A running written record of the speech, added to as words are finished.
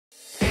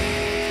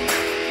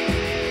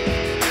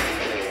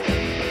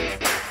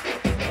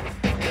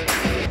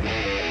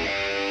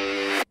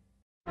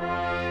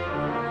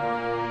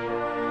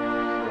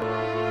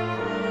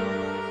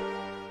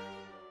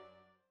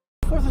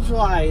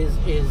July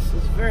is a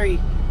very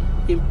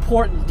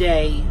important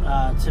day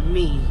to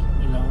me,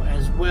 you know,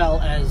 as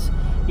well as,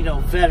 you know,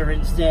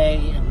 Veterans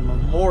Day and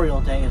Memorial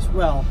Day as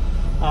well.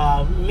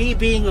 Me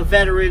being a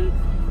veteran,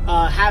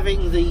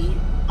 having the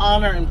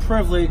honor and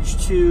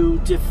privilege to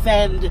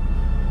defend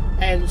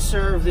and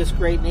serve this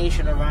great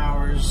nation of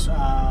ours,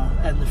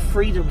 and the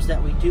freedoms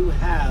that we do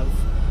have,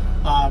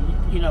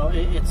 you know,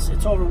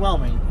 it's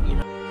overwhelming, you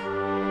know.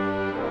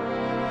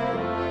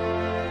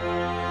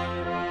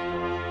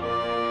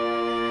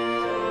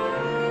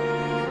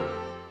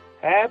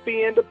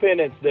 Happy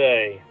Independence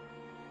Day.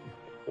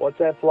 What's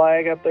that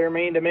flag up there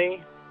mean to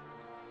me?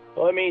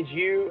 Well, it means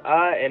you,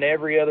 I, and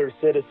every other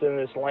citizen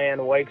of this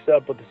land wakes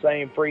up with the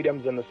same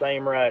freedoms and the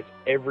same rights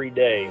every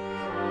day.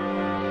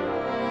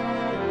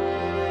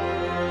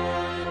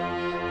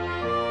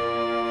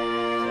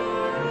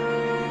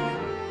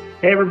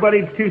 Hey everybody,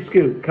 it's Two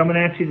Scoop coming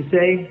at you to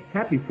say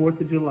Happy 4th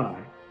of July.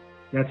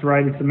 That's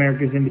right, it's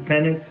America's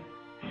independence.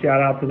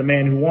 Shout out to the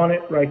man who won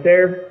it right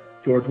there,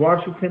 George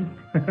Washington,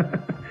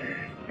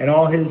 and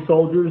all his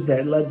soldiers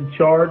that led the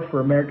charge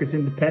for America's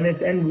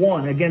independence and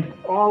won against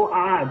all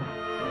odds.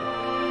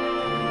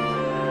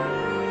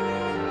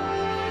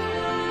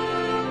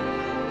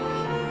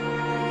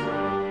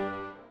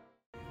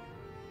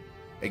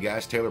 Hey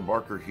guys, Taylor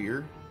Barker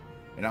here,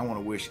 and I want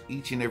to wish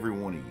each and every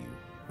one of you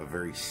a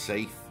very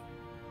safe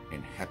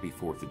and happy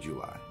 4th of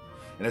July.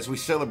 And as we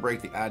celebrate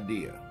the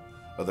idea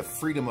of the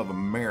freedom of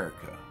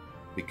America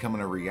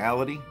becoming a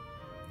reality,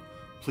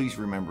 please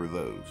remember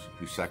those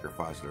who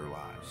sacrificed their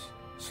lives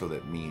so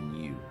that me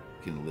and you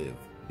can live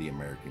the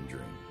American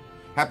dream.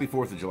 Happy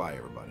 4th of July,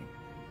 everybody.